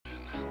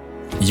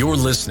You're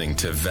listening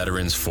to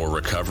Veterans for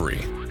Recovery,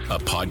 a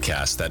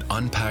podcast that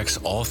unpacks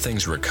all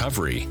things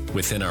recovery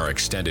within our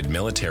extended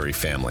military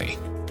family.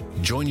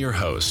 Join your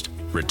host,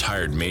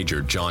 retired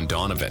Major John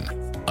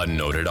Donovan, a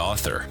noted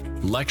author,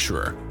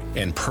 lecturer,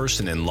 and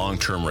person in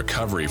long-term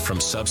recovery from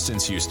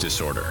substance use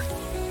disorder,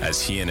 as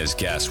he and his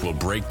guests will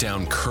break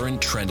down current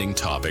trending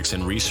topics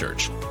and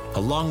research,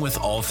 along with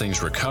all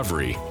things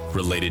recovery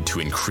related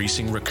to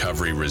increasing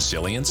recovery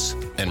resilience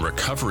and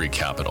recovery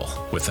capital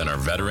within our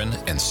veteran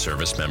and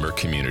service member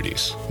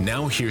communities.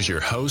 Now here's your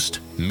host,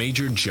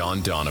 Major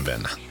John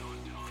Donovan.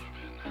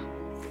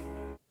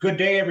 Good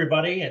day,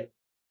 everybody, and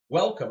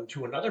welcome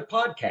to another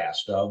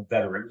podcast of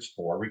Veterans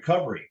for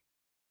Recovery.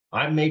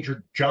 I'm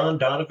Major John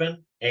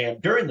Donovan,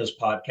 and during this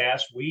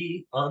podcast,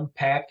 we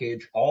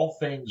unpackage all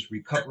things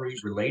recovery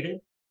related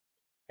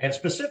and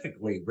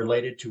specifically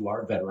related to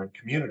our veteran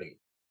community.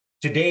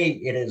 Today,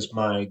 it is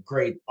my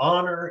great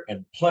honor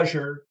and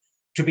pleasure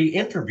to be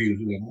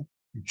interviewing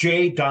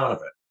Jay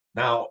Donovan.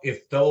 Now,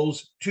 if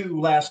those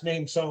two last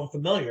names sound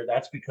familiar,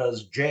 that's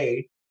because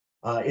Jay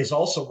is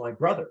also my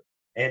brother.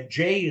 And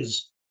Jay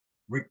is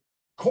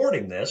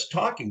recording this,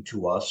 talking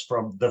to us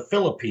from the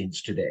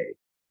Philippines today.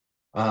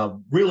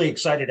 Really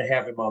excited to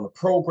have him on the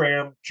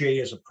program. Jay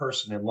is a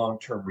person in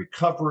long-term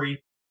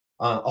recovery.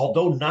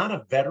 Although not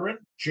a veteran,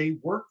 Jay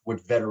worked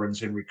with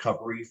veterans in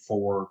recovery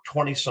for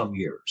 20-some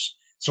years.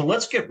 So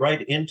let's get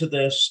right into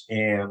this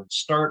and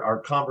start our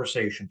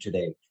conversation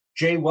today.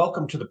 Jay,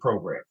 welcome to the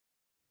program.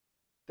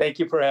 Thank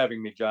you for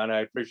having me, John.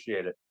 I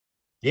appreciate it.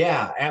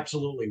 Yeah,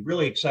 absolutely.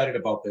 Really excited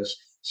about this.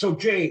 So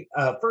Jay,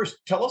 first,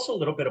 tell us a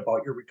little bit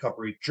about your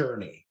recovery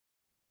journey.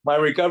 My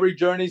recovery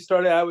journey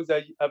started, I was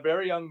a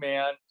very young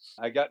man.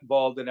 I got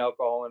involved in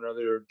alcohol and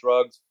other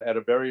drugs at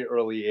a very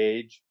early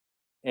age.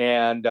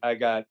 And I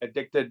got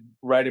addicted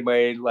right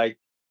away, like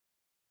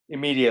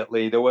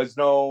immediately. There was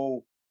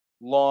no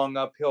long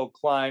uphill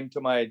climb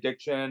to my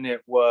addiction. It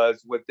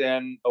was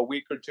within a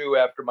week or two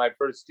after my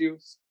first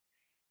use.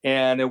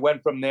 And it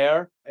went from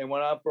there. It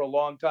went on for a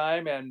long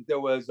time. And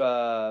there was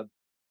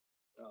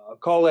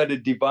call it a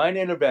divine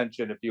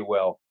intervention, if you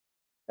will,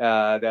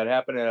 that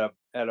happened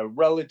at a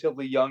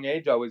relatively young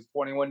age. I was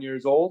 21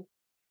 years old,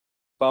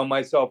 found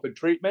myself in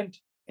treatment,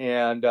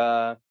 and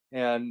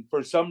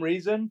for some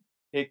reason,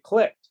 it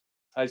clicked.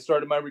 I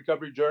started my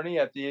recovery journey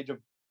at the age of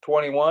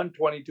 21,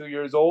 22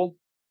 years old,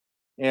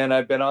 and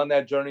I've been on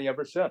that journey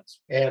ever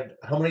since. And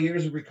how many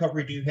years of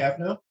recovery do you have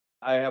now?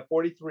 I have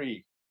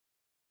 43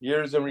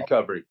 years in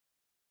recovery.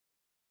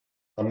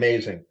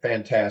 Amazing.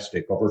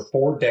 Fantastic. Over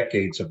 4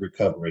 decades of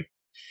recovery.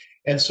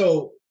 And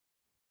so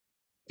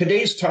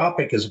today's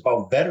topic is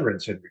about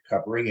veterans in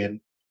recovery.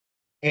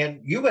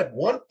 And you at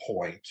one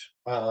point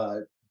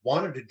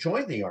wanted to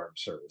join the armed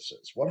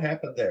services. What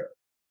happened there?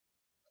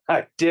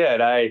 I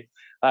did.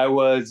 I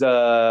was,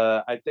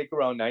 I think,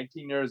 around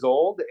 19 years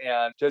old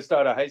and just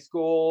out of high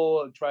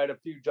school, tried a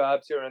few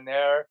jobs here and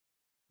there.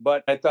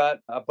 But I thought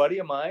a buddy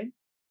of mine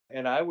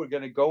and I were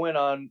going to go in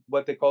on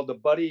what they called the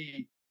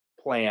buddy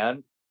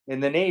plan in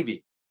the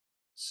Navy.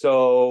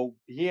 So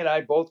he and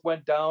I both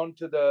went down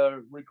to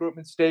the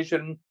recruitment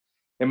station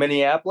in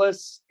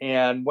Minneapolis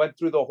and went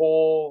through the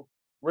whole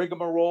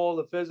rigmarole,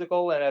 the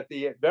physical. And at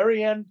the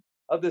very end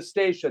of the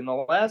station,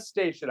 the last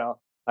station,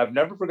 I've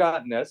never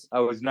forgotten this. I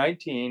was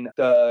 19.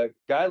 The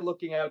guy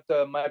looking at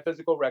my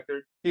physical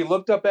record, he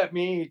looked up at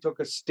me. He took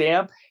a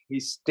stamp. He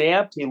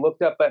stamped. He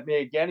looked up at me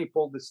again. He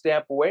pulled the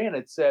stamp away and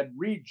it said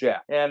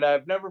reject. And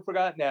I've never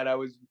forgotten that.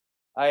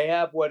 I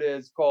have what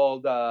is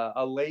called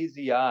a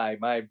lazy eye.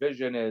 My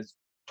vision is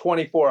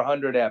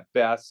 2400 at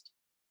best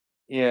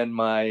in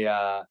my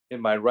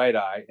right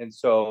eye. And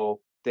so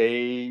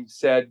they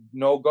said,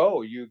 no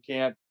go, you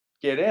can't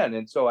get in.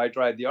 And so I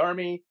tried the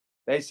Army.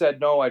 They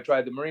said no. I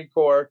tried the Marine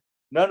Corps.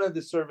 None of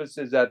the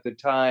services at the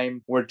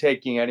time were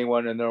taking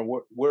anyone, and there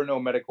were no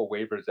medical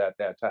waivers at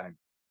that time.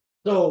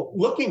 So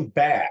looking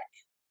back,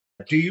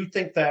 do you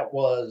think that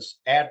was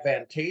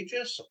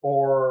advantageous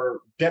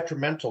or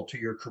detrimental to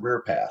your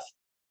career path?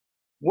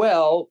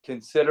 Well,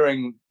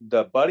 considering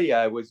the buddy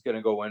I was going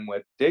to go in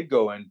with did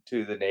go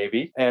into the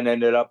Navy and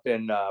ended up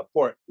in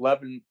Fort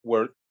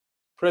Leavenworth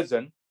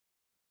prison,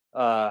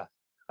 I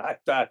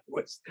thought it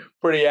was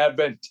pretty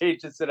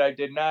advantageous that I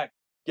did not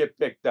get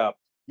picked up.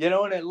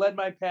 And it led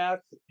my path.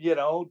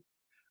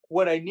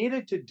 What I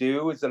needed to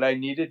do is that I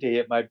needed to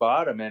hit my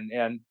bottom.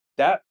 And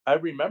that I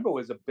remember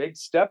was a big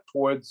step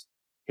towards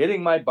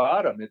hitting my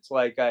bottom. It's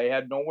like I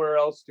had nowhere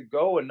else to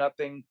go and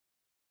nothing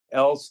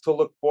else to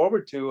look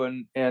forward to.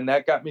 And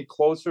that got me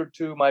closer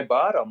to my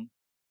bottom,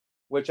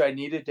 which I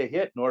needed to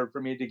hit in order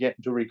for me to get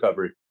into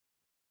recovery.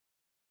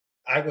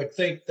 I would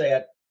think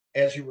that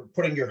as you were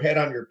putting your head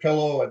on your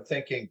pillow and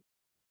thinking,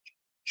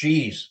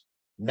 geez,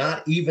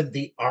 not even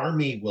the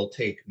Army will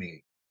take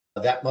me.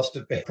 That must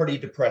have been pretty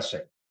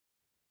depressing.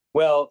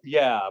 Well,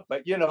 yeah,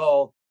 but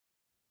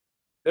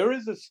there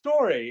is a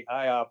story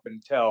I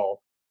often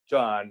tell,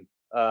 John.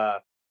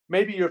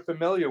 Maybe you're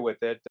familiar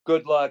with it.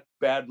 Good luck,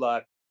 bad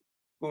luck,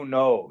 who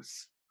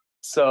knows?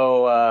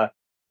 So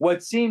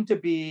what seemed to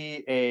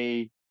be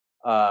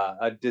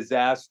a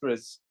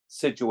disastrous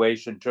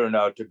situation turned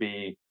out to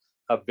be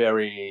a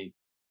very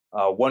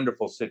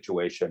wonderful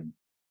situation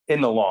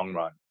in the long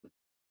run.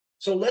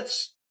 So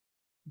let's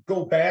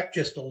go back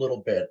just a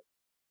little bit.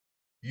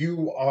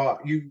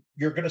 You're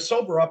going to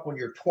sober up when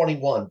you're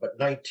 21, but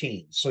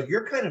 19. So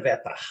you're kind of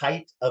at the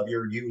height of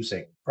your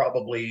using.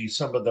 Probably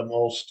some of the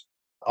most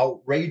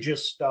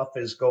outrageous stuff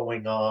is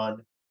going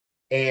on.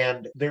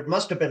 And there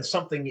must have been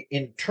something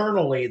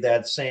internally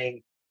that's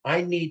saying,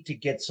 I need to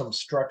get some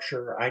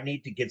structure. I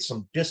need to get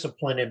some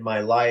discipline in my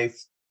life.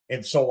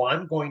 And so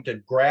I'm going to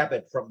grab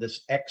it from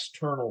this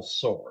external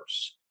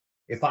source.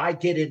 If I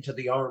get into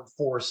the armed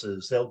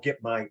forces, they'll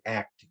get my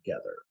act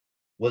together.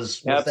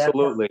 Was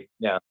Absolutely.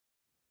 Yeah.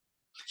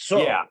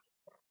 So yeah.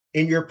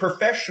 In your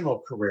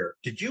professional career,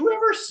 did you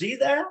ever see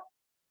that?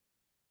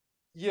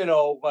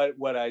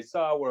 What I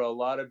saw were a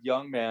lot of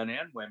young men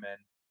and women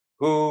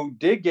who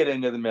did get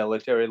into the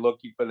military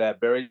looking for that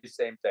very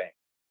same thing.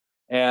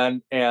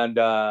 And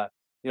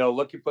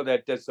looking for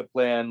that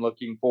discipline,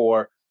 looking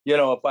for,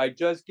 if I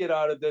just get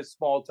out of this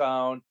small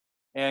town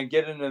and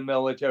get into the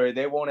military,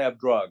 they won't have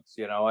drugs.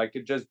 I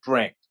could just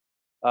drink.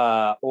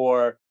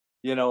 Or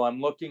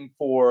I'm looking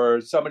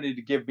for somebody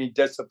to give me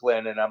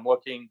discipline, and I'm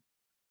looking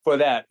for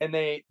that. And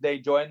they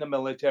join the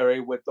military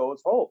with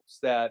those hopes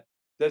that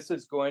this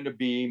is going to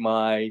be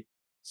my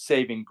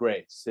saving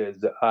grace.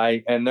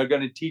 And they're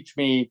going to teach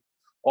me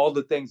all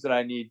the things that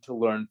I need to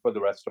learn for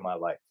the rest of my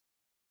life.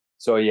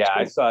 So yeah,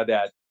 I saw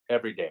that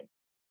every day.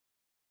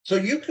 So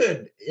you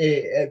could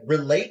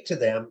relate to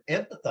them,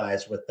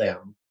 empathize with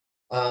them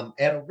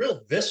at a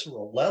real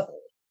visceral level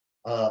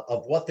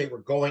of what they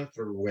were going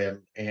through,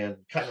 and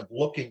kind of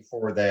looking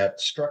for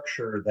that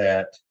structure,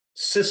 that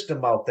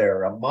system out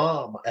there, a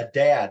mom, a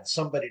dad,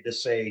 somebody to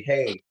say,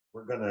 hey,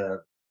 we're going to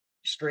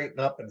straighten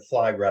up and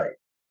fly right.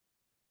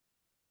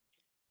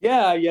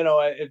 Yeah,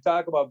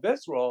 talk about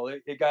visceral.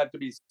 It got to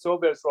be so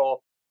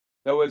visceral.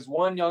 There was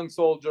one young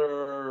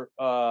soldier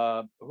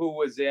who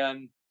was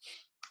in,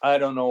 I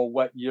don't know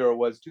what year it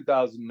was,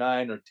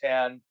 2009 or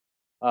 10,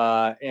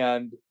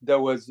 and there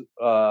were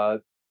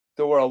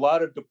a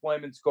lot of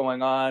deployments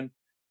going on.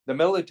 The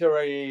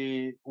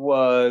military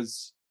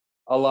was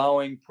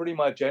allowing pretty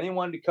much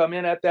anyone to come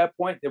in at that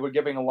point. They were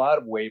giving a lot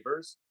of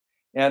waivers,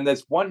 and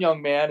this one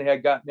young man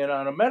had gotten in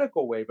on a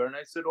medical waiver, and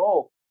I said,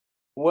 "Oh,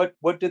 what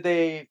did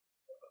they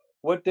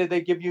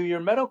give you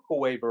your medical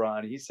waiver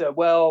on?" He said,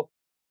 "Well,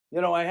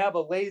 I have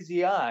a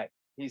lazy eye."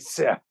 He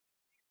said.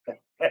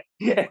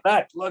 And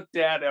I looked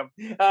at him.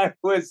 I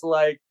was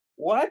like,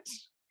 "What?"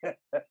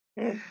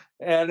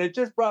 And it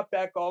just brought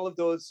back all of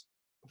those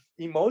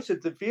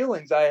emotions and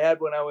feelings I had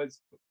when I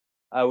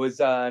was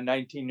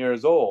 19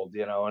 years old,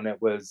 and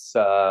it was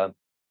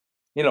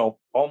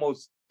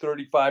almost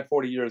 35,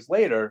 40 years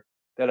later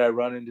that I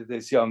run into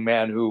this young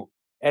man who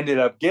ended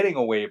up getting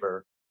a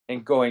waiver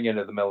and going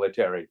into the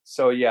military.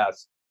 So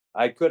yes,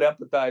 I could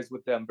empathize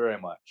with them very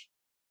much.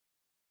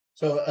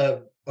 So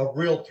a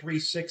real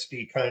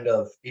 360 kind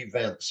of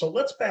event. So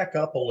let's back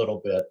up a little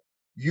bit.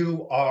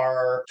 You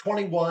are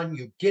 21,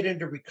 you get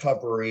into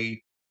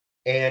recovery,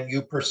 and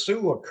you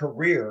pursue a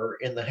career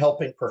in the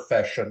helping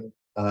profession.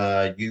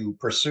 You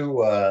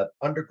pursue an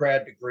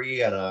undergrad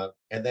degree and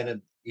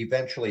then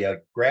eventually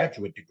a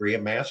graduate degree, a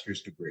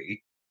master's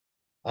degree.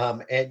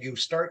 And you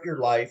start your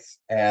life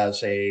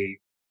as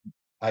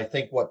I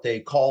think what they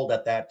called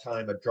at that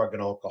time, a drug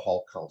and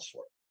alcohol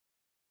counselor.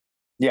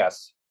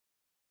 Yes.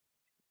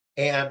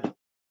 And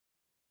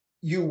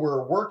you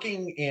were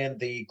working in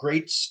the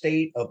great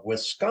state of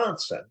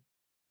Wisconsin,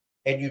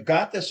 and you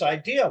got this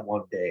idea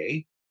one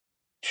day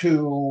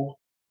to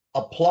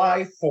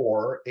apply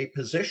for a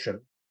position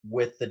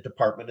with the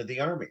Department of the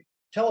Army.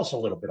 Tell us a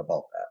little bit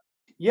about that.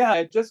 Yeah,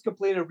 I just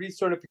completed a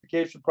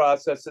recertification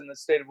process in the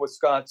state of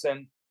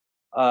Wisconsin.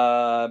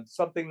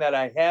 Something that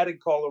I had in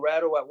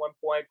Colorado at one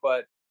point,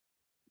 but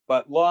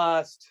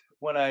lost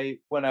when I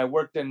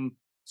worked in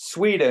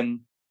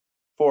Sweden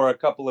for a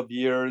couple of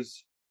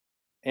years.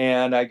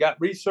 And I got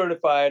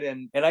recertified,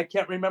 and I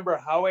can't remember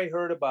how I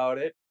heard about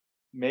it.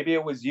 Maybe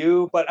it was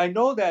you, but I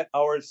know that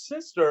our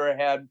sister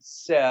had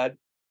said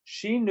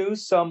she knew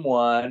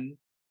someone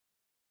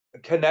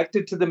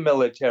connected to the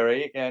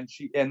military, and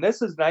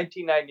this is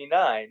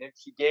 1999, and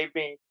she gave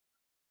me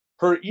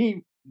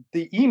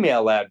the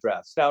email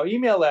address. Now,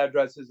 email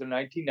addresses in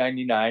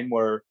 1999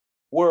 were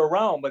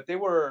around, but they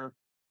were,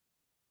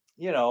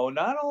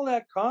 not all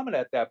that common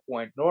at that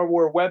point, nor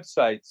were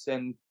websites.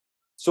 And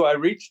so I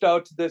reached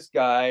out to this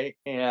guy,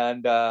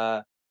 and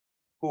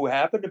who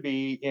happened to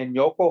be in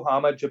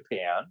Yokohama,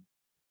 Japan.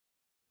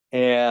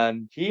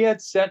 And he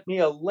had sent me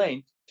a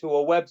link to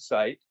a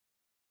website,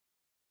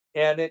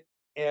 and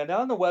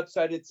on the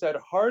website it said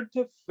hard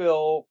to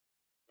fill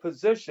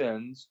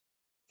positions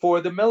for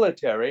the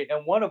military,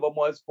 and one of them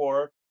was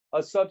for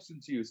a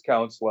substance use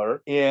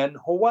counselor in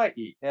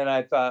Hawaii. And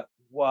I thought,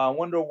 well, I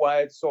wonder why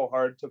it's so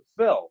hard to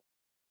fill.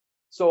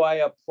 So I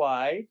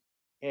applied,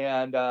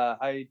 and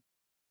I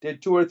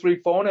did 2 or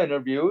 3 phone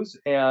interviews,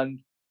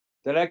 and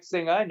the next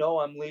thing I know,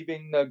 I'm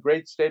leaving the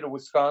great state of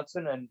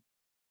Wisconsin and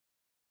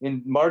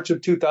in March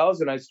of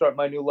 2000, I start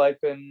my new life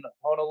in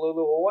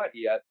Honolulu,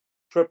 Hawaii at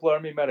Triple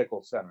Army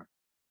Medical Center.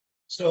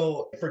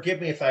 So forgive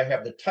me if I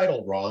have the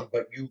title wrong,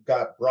 but you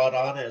got brought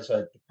on as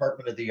a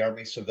Department of the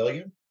Army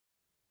civilian?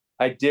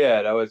 I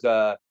did. I was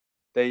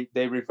they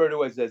refer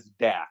to us as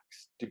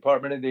DACs,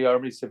 Department of the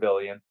Army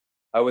Civilian.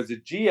 I was a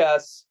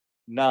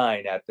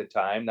GS-9 at the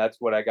time. That's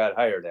what I got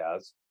hired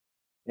as.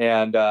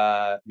 And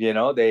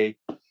they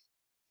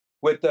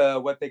with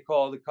what they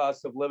call the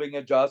cost of living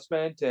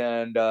adjustment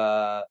and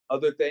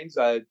other things,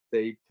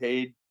 they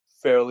paid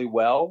fairly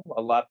well,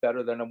 a lot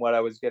better than what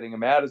I was getting in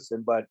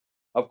Madison. But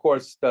of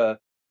course, the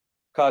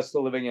cost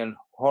of living in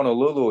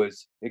Honolulu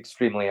is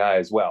extremely high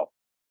as well.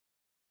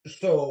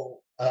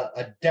 So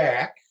a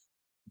DAC,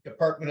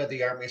 Department of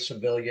the Army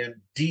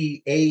Civilian,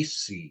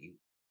 DAC,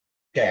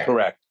 DAC.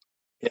 Correct.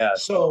 Yeah.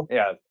 So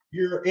yeah,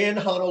 you're in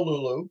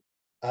Honolulu.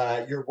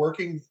 You're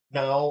working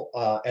now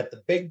at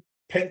the big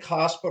pink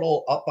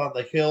hospital up on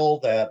the hill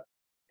that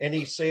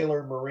any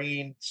sailor,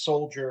 Marine,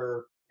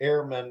 soldier,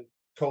 airman,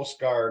 Coast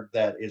Guard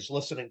that is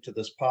listening to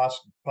this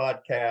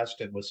podcast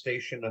and was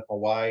stationed in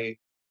Hawaii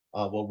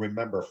will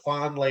remember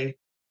fondly.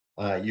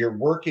 You're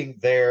working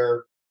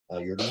there.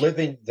 You're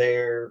living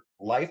there.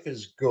 Life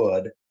is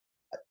good.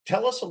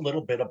 Tell us a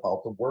little bit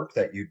about the work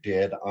that you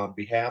did on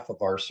behalf of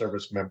our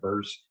service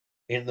members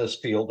in this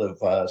field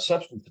of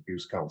substance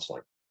abuse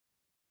counseling.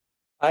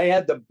 I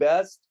had the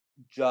best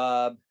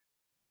job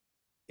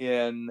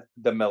in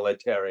the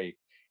military,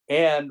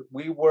 and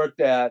we worked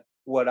at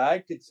what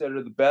I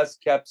consider the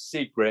best kept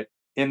secret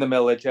in the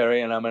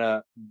military.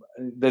 And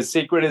the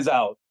secret is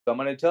out. I'm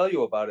going to tell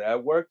you about it. I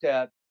worked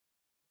at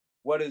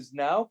what is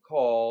now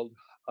called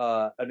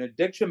an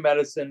addiction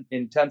medicine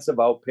intensive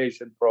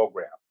outpatient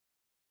program.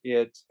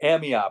 It's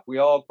AMIOP. We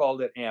all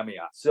called it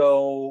AMIOP.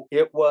 So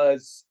it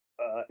was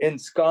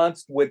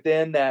ensconced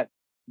within that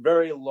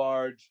very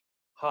large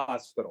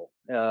hospital.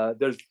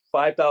 There's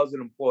 5,000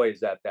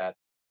 employees at that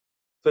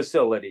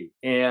facility,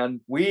 and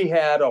we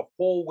had a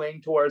whole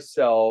wing to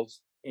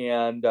ourselves,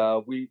 and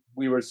we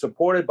were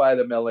supported by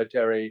the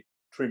military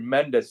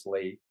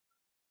tremendously.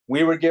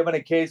 We were given a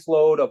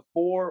caseload of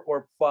 4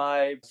 or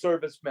 5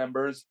 service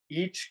members,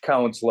 each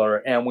counselor,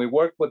 and we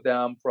worked with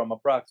them from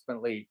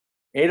approximately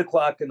 8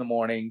 o'clock in the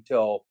morning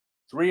till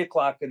 3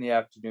 o'clock in the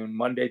afternoon,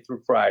 Monday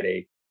through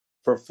Friday,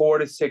 for 4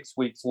 to 6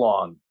 weeks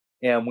long.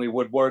 And we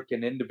would work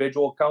in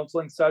individual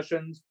counseling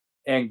sessions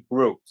and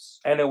groups,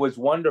 and it was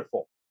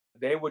wonderful.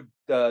 They would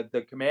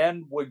the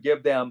command would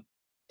give them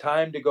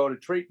time to go to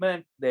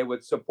treatment. They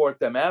would support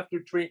them after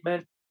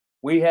treatment.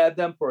 We had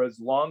them for as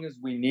long as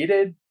we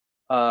needed.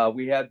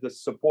 We had the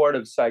support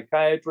of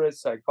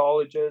psychiatrists,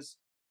 psychologists,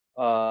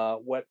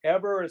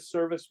 whatever a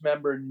service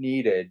member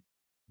needed,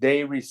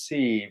 they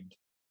received.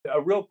 A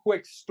real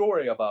quick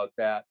story about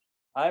that.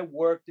 I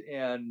worked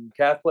in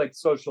Catholic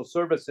Social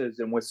Services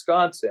in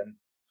Wisconsin,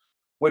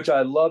 which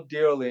I love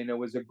dearly, and it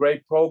was a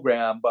great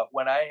program. But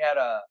when I had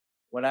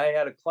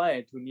a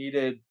client who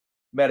needed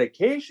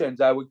medications,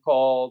 I would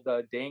call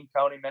the Dane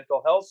County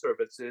Mental Health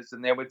Services,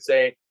 and they would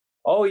say,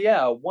 "Oh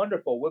yeah,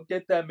 wonderful, we'll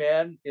get them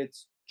in.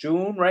 It's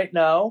June right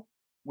now.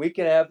 We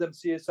can have them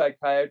see a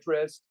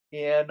psychiatrist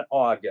in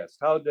August.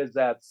 How does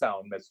that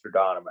sound, Mr.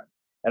 Donovan?"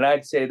 And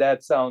I'd say,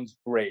 "That sounds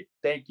great.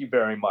 Thank you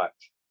very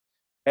much."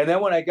 And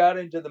then when I got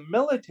into the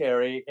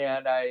military,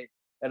 and I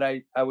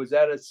was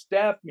at a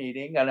staff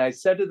meeting, and I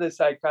said to the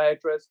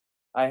psychiatrist,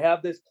 "I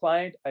have this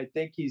client. I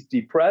think he's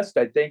depressed.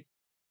 I think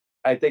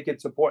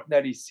it's important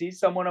that he sees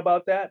someone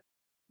about that.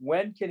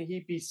 When can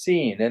he be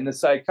seen?" And the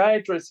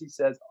psychiatrist, he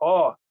says,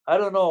 "Oh, I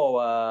don't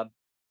know.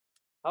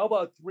 How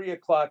about 3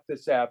 o'clock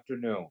this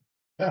afternoon?"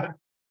 And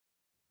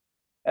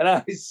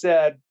I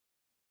said,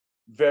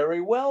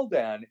 "Very well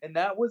then." And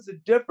that was the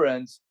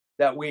difference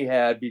that we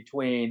had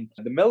between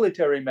the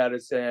military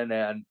medicine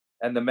and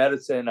the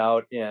medicine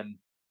out in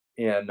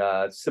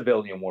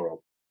civilian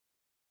world.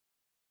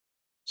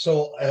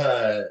 So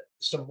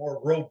some more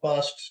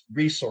robust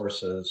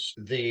resources.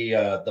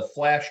 The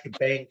flash to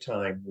bang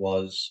time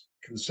was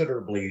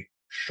considerably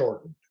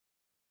shortened.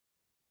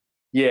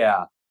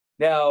 Yeah.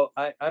 Now,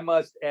 I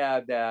must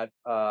add that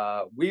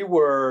we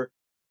were,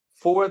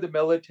 for the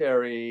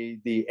military,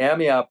 the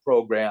AMIOP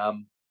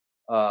program,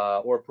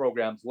 or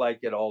programs like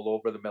it all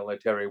over the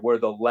military, were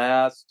the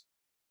last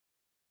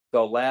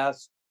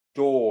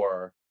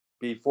door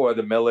before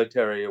the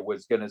military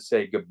was going to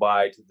say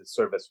goodbye to the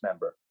service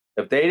member.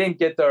 If they didn't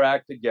get their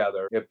act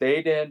together, if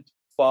they didn't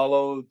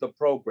follow the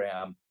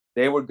program,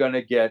 they were going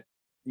to get,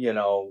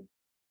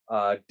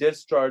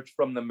 discharged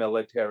from the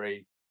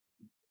military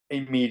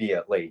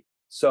immediately.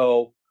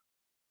 So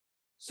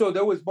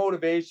there was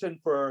motivation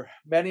for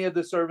many of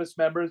the service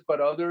members, but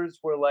others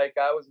were like,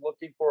 I was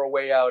looking for a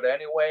way out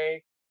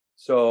anyway.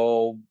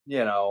 So,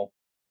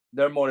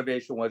 their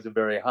motivation wasn't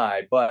very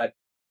high, but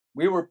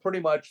we were pretty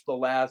much the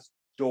last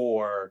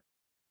door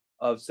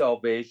of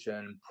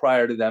salvation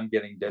prior to them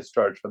getting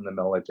discharged from the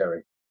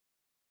military.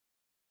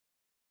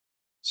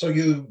 So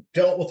you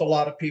dealt with a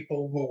lot of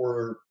people who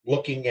were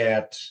looking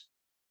at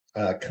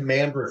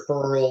command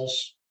referrals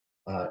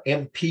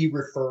MP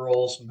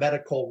referrals,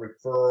 medical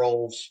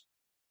referrals,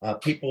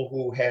 people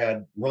who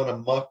had run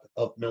amok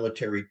of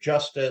military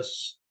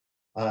justice,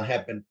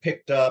 have been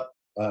picked up,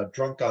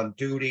 drunk on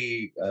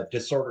duty,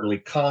 disorderly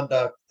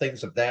conduct,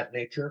 things of that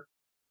nature.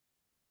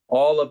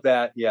 All of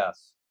that,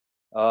 yes.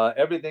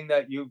 Everything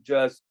that you've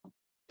just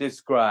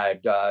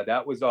described,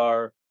 that was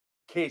our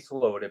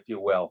caseload, if you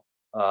will.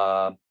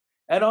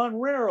 And on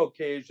rare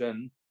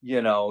occasion,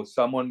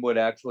 someone would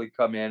actually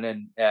come in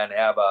and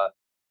have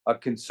a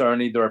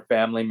concern, either a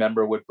family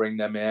member would bring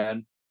them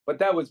in, but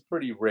that was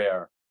pretty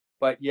rare.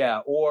 But yeah,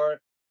 or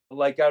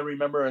like I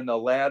remember in the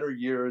latter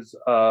years,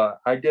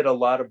 I did a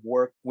lot of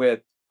work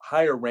with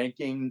higher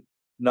ranking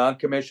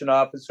non-commissioned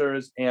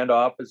officers and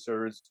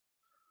officers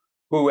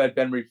who had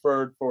been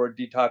referred for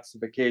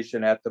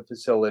detoxification at the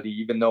facility,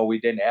 even though we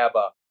didn't have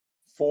a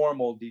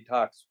formal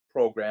detox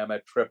program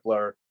at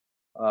Tripler,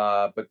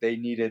 but they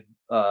needed,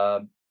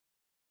 a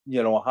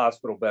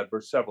hospital bed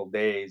for several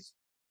days.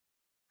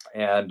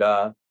 And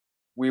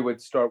we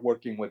would start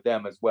working with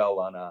them as well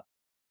on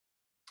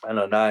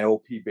an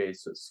IOP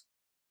basis.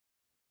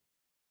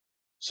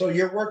 So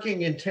you're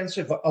working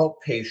intensive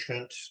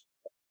outpatient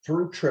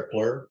through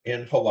Tripler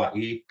in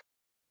Hawaii.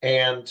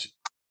 And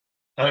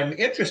I'm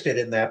interested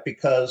in that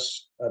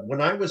because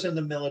when I was in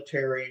the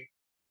military,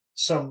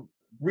 some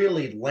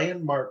really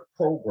landmark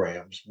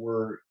programs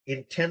were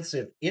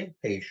intensive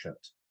inpatient.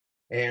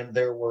 And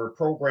there were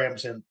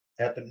programs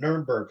at the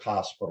Nuremberg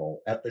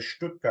Hospital, at the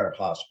Stuttgart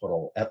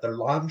Hospital, at the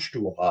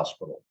Landstuhl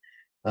Hospital.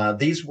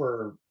 These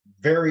were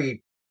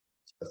very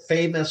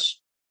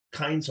famous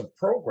kinds of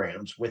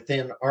programs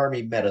within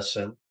Army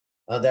medicine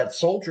that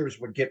soldiers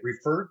would get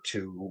referred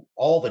to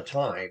all the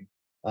time,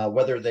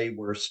 whether they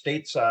were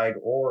stateside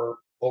or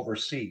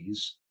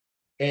overseas.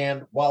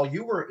 And while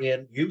you were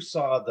you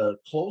saw the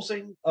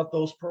closing of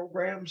those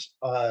programs,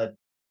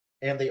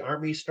 and the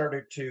Army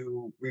started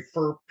to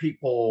refer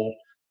people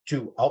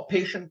to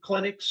outpatient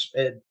clinics.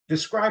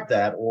 Describe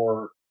that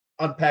or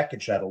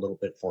unpackage that a little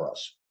bit for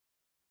us.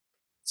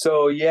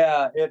 So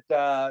yeah,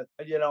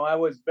 I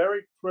was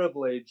very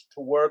privileged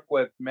to work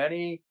with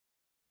many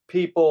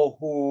people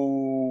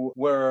who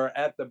were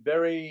at the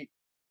very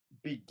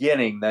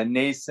beginning, the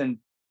nascent,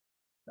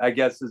 I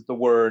guess is the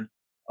word,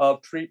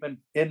 of treatment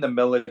in the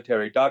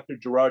military. Dr.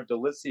 Gerard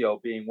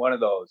Delicio being one of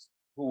those,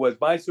 who was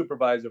my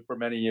supervisor for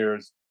many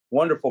years,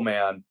 wonderful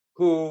man,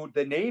 who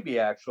the Navy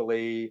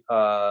actually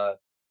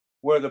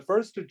were the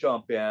first to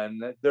jump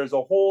in. There's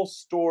a whole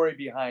story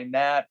behind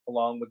that,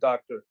 along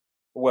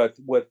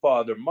with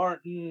Father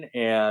Martin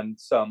and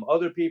some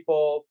other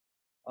people.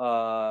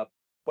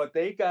 But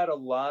they got a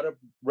lot of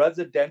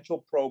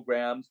residential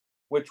programs,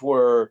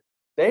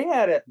 they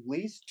had at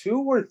least 2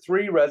 or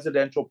 3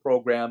 residential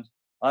programs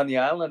on the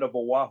island of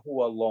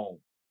Oahu alone,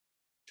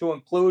 to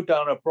include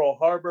down at Pearl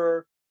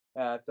Harbor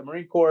at the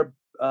Marine Corps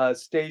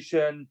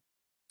station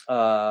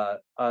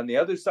on the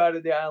other side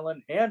of the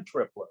island, and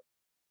Tripler.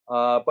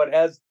 But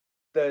as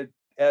the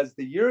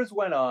years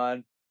went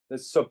on, the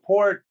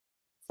support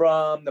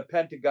from the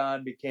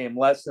Pentagon became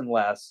less and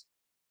less.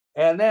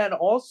 And then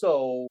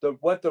also,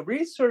 what the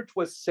research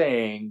was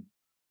saying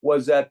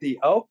was that the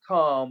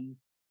outcome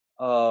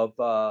of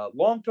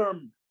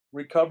long-term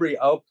recovery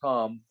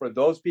outcome for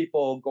those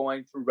people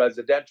going through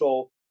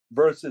residential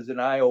versus an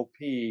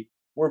IOP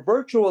were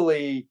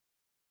virtually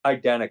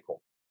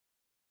identical.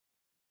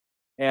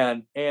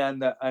 And an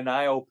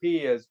IOP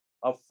is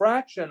a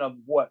fraction of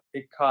what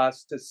it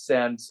costs to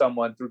send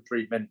someone through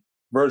treatment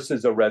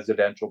versus a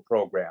residential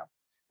program.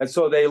 And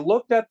so they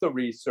looked at the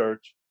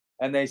research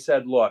and they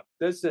said, look,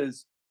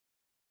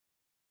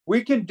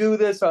 we can do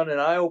this on an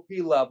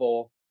IOP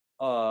level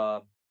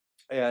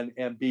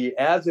and be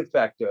as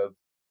effective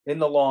in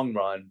the long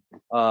run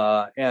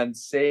and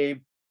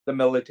save the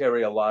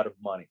military a lot of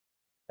money.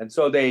 And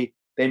so they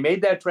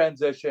made that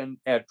transition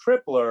at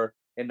Tripler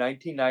in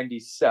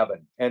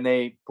 1997, and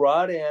they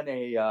brought in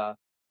a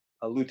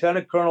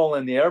lieutenant colonel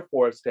in the Air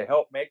Force to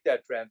help make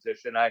that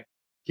transition.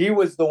 He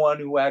was the one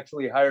who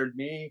actually hired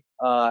me.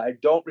 I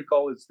don't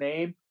recall his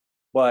name,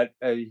 but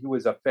he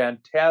was a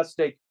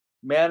fantastic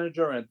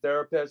manager and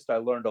therapist. I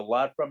learned a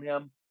lot from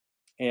him.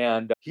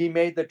 And he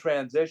made the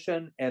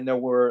transition, and the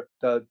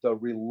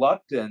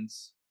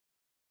reluctance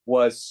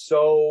was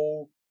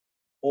so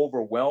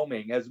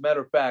overwhelming. As a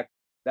matter of fact,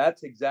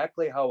 that's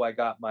exactly how I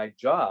got my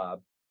job,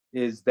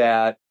 is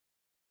that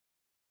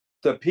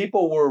the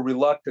people were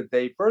reluctant.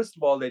 First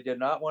of all, they did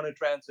not want to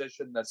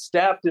transition. The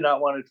staff did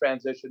not want to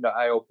transition to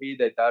IOP.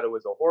 They thought it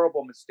was a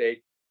horrible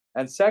mistake.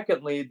 And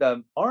secondly,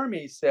 the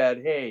Army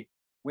said, hey,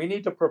 we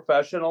need to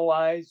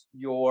professionalize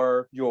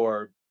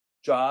your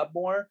job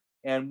more.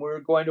 And we're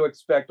going to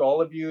expect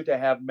all of you to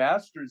have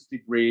master's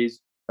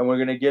degrees. And we're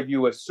going to give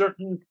you a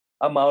certain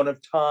amount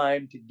of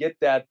time to get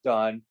that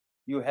done.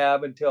 You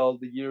have until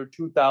the year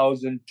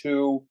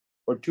 2002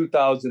 or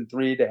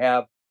 2003 to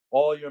have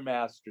all your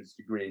master's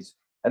degrees.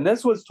 And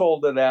this was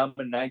told to them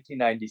in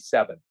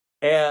 1997.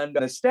 And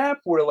the staff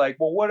were like,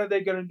 well, what are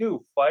they going to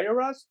do?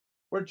 Fire us?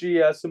 We're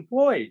GS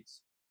employees.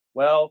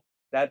 Well,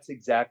 that's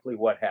exactly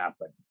what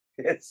happened.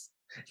 It's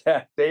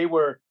that they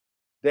were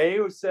they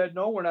said,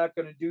 no, we're not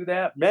going to do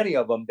that. Many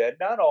of them did,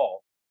 not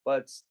all,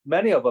 but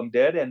many of them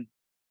did.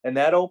 And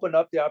that opened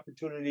up the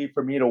opportunity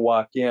for me to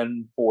walk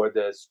in for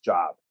this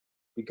job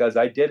because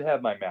I did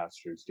have my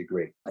master's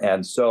degree.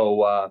 And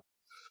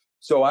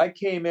so I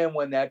came in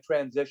when that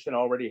transition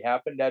already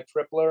happened at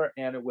Tripler,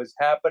 and it was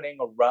happening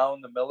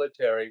around the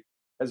military.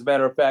 As a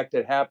matter of fact,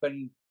 it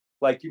happened,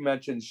 like you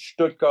mentioned,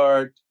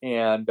 Stuttgart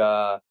and,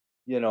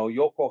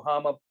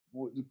 Yokohama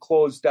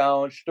closed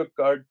down.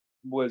 Stuttgart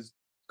was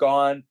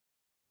gone.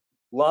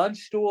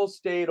 Landstuhl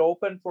stayed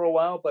open for a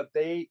while, but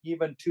they,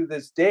 even to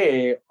this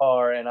day,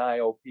 are an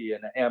IOP,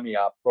 an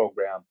AMIOP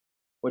program,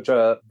 which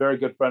a very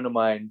good friend of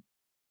mine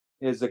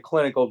is a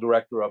clinical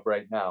director of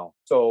right now.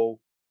 So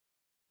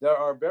there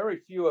are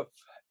very few, if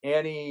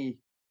any.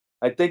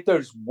 I think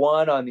there's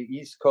one on the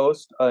East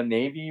Coast, a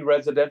Navy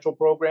residential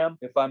program,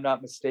 if I'm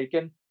not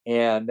mistaken.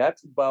 And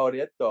that's about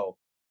it, though.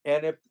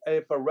 And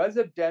if a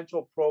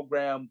residential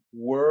program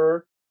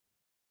were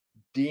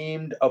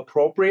deemed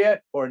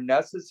appropriate or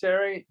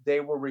necessary, they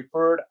were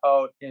referred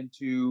out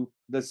into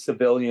the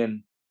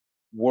civilian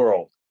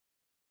world.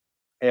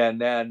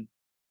 And then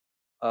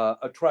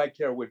a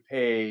TRICARE would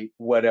pay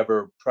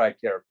whatever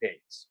TRICARE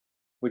pays,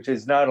 which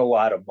is not a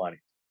lot of money.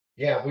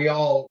 Yeah, we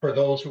all, for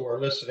those who are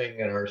listening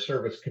and are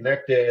service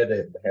connected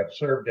and have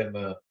served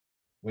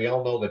we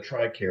all know the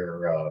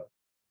TRICARE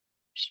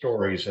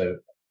stories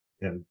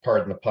and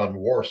pardon the pun,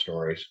 war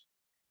stories.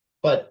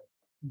 But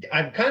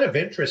I'm kind of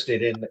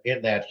interested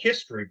in that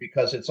history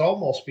because it's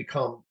almost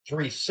become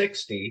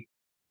 360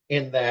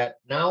 in that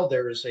now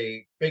there's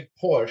a big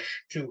push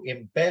to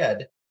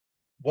embed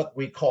what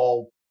we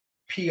call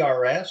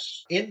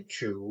PRS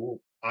into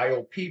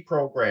IOP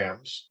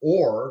programs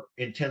or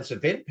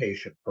intensive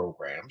inpatient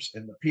programs,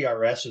 and the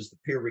PRS is the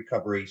peer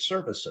recovery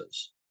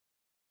services.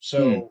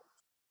 So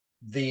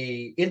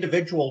the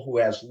individual who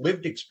has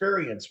lived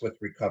experience with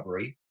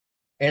recovery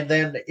and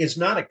then is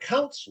not a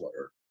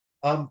counselor,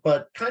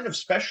 but kind of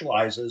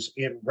specializes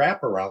in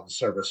wraparound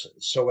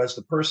services. So as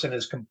the person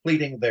is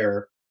completing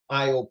their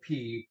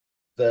IOP,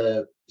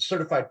 the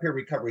certified peer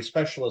recovery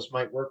specialist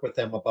might work with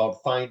them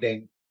about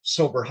finding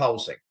sober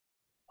housing,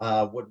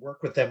 would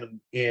work with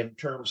them in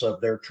terms of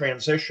their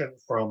transition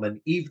from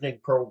an evening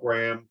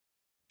program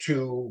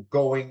to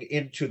going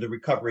into the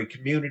recovery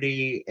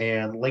community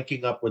and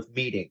linking up with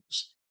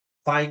meetings,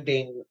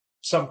 finding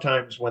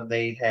sometimes when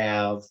they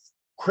have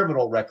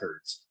criminal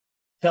records,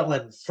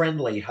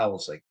 felon-friendly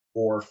housing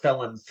or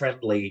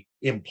felon-friendly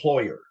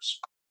employers.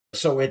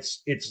 So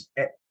it's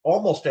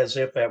almost as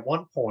if at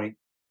one point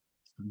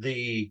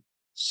the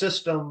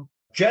system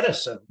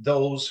jettisoned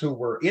those who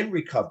were in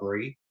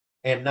recovery,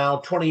 and now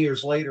 20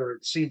 years later,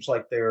 it seems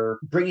like they're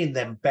bringing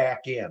them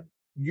back in.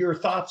 Your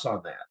thoughts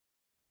on that?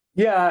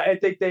 Yeah, I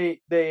think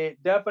they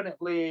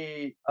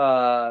definitely,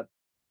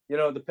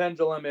 the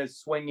pendulum is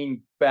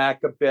swinging back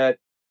a bit.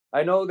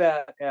 I know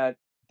that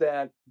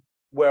at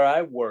where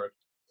I worked,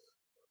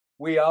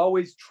 we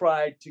always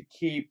tried to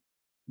keep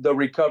the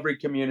recovery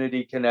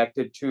community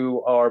connected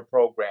to our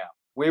program.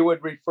 We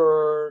would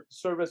refer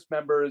service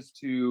members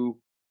to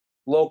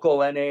local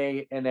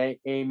NA and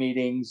AA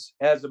meetings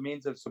as a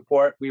means of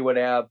support. We would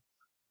have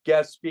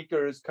guest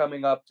speakers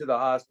coming up to the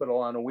hospital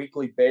on a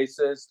weekly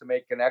basis to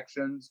make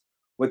connections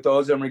with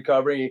those in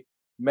recovery.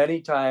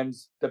 Many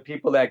times the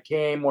people that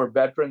came were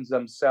veterans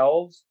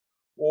themselves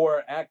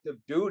or active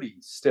duty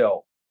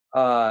still.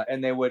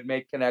 And they would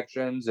make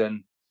connections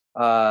and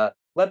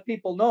let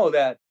people know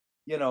that,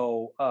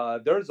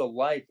 there's a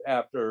life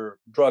after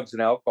drugs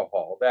and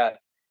alcohol, that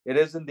it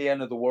isn't the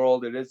end of the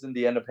world. It isn't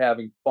the end of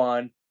having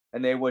fun.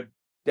 And they would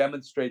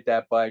demonstrate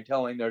that by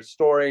telling their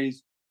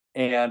stories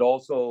and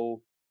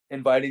also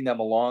inviting them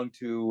along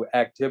to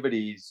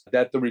activities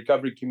that the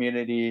recovery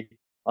community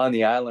on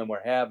the island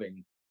were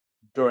having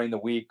during the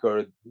week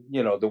or,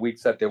 the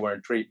weeks that they were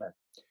in treatment.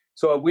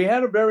 So we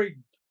had a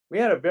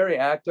very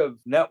active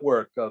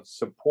network of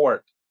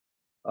support.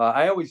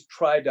 I always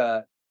tried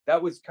to,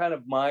 that was kind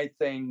of my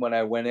thing when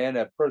I went in,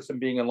 a person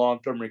being in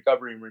long-term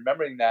recovery, and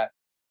remembering that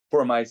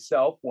for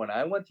myself when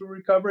I went through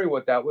recovery,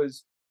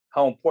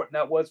 how important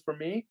that was for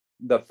me,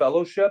 the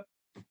fellowship.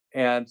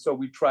 And so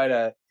we try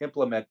to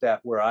implement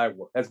that where I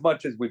work as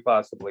much as we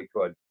possibly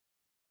could.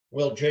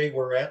 Well, Jay,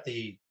 we're at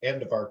the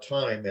end of our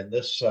time, and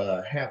this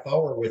half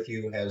hour with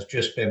you has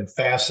just been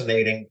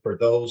fascinating for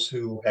those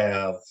who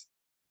have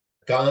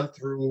gone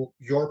through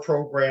your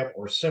program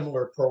or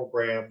similar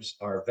programs,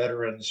 our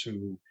veterans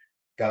who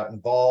got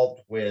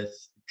involved with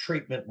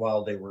treatment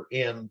while they were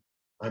in.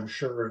 I'm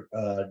sure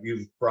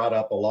you've brought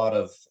up a lot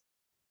of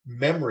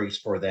memories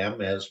for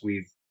them as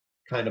we've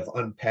kind of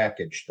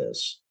unpackaged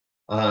this.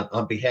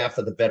 On behalf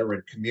of the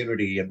veteran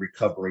community in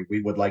recovery,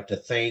 we would like to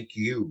thank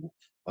you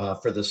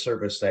for the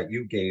service that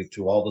you gave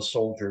to all the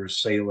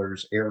soldiers,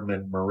 sailors,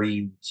 airmen,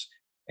 Marines,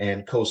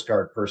 and Coast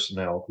Guard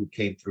personnel who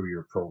came through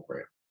your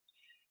program.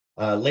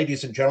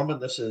 Ladies and gentlemen,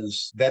 this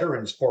is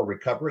Veterans for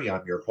Recovery.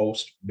 I'm your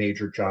host,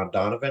 Major John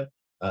Donovan.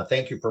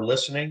 Thank you for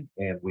listening,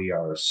 and we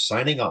are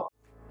signing off.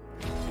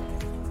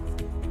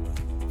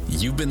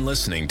 You've been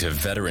listening to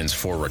Veterans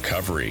for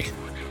Recovery.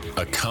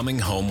 a Coming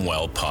Home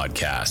Well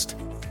podcast.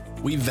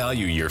 We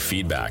value your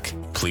feedback.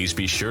 Please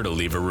be sure to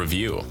leave a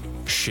review.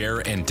 Share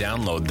and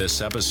download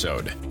this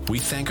episode. We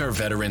thank our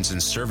veterans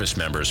and service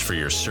members for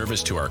your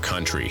service to our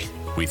country.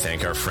 We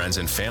thank our friends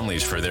and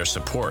families for their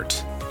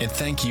support. And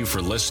thank you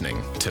for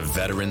listening to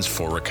Veterans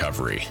for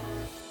Recovery.